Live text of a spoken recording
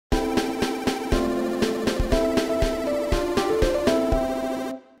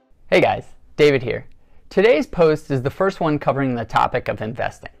Hey guys, David here. Today's post is the first one covering the topic of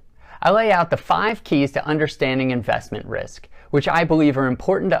investing. I lay out the 5 keys to understanding investment risk, which I believe are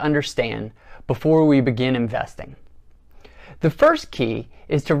important to understand before we begin investing. The first key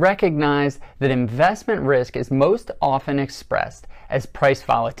is to recognize that investment risk is most often expressed as price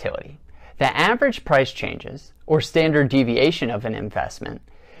volatility. The average price changes, or standard deviation of an investment,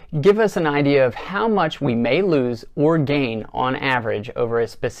 give us an idea of how much we may lose or gain on average over a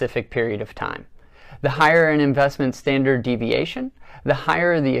specific period of time. The higher an investment standard deviation, the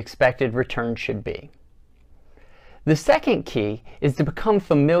higher the expected return should be. The second key is to become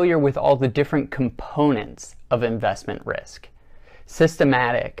familiar with all the different components of investment risk.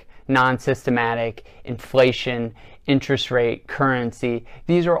 Systematic, non-systematic, inflation, interest rate, currency,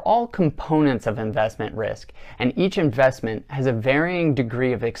 these are all components of investment risk, and each investment has a varying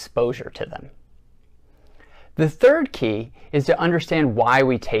degree of exposure to them. The third key is to understand why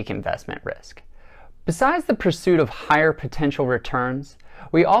we take investment risk. Besides the pursuit of higher potential returns,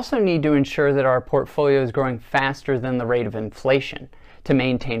 we also need to ensure that our portfolio is growing faster than the rate of inflation to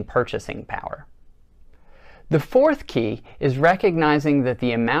maintain purchasing power. The fourth key is recognizing that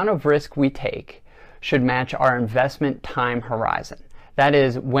the amount of risk we take should match our investment time horizon. That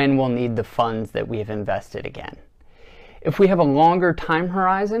is, when we'll need the funds that we have invested again. If we have a longer time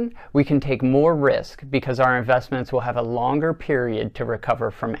horizon, we can take more risk because our investments will have a longer period to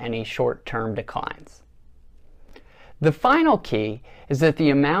recover from any short-term declines. The final key is that the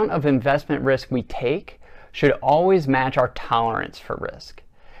amount of investment risk we take should always match our tolerance for risk.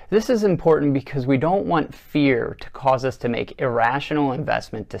 This is important because we don't want fear to cause us to make irrational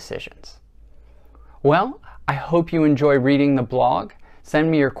investment decisions. Well, I hope you enjoy reading the blog.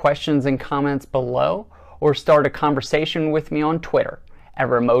 Send me your questions and comments below, or start a conversation with me on Twitter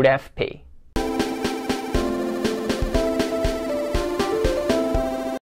 @RemoteFP.